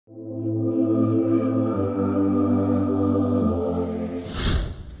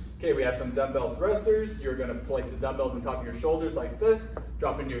have some dumbbell thrusters. You're gonna place the dumbbells on top of your shoulders like this,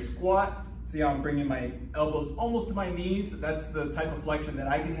 drop into your squat. See how I'm bringing my elbows almost to my knees? That's the type of flexion that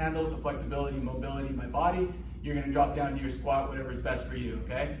I can handle with the flexibility and mobility in my body. You're gonna drop down to your squat, whatever is best for you,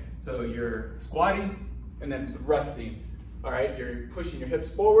 okay? So you're squatting and then thrusting. All right, you're pushing your hips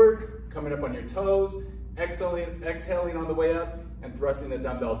forward, coming up on your toes, exhaling on the way up, and thrusting the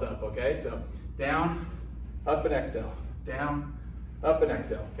dumbbells up, okay? So down, up and exhale, down, up and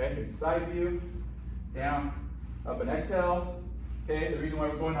exhale, okay? Here's side view, down, up and exhale. Okay, the reason why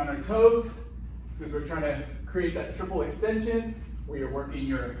we're going on our toes is because we're trying to create that triple extension where you're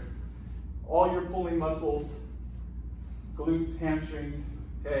working all your pulling muscles, glutes, hamstrings,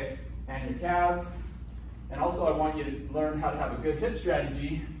 okay, and your calves. And also I want you to learn how to have a good hip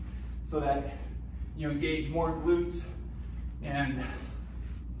strategy so that you engage more glutes and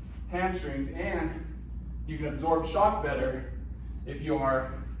hamstrings, and you can absorb shock better if you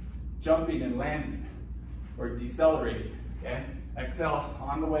are jumping and landing or decelerating, okay? Exhale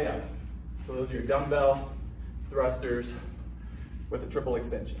on the way up. So those are your dumbbell thrusters with a triple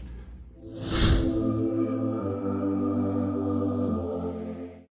extension.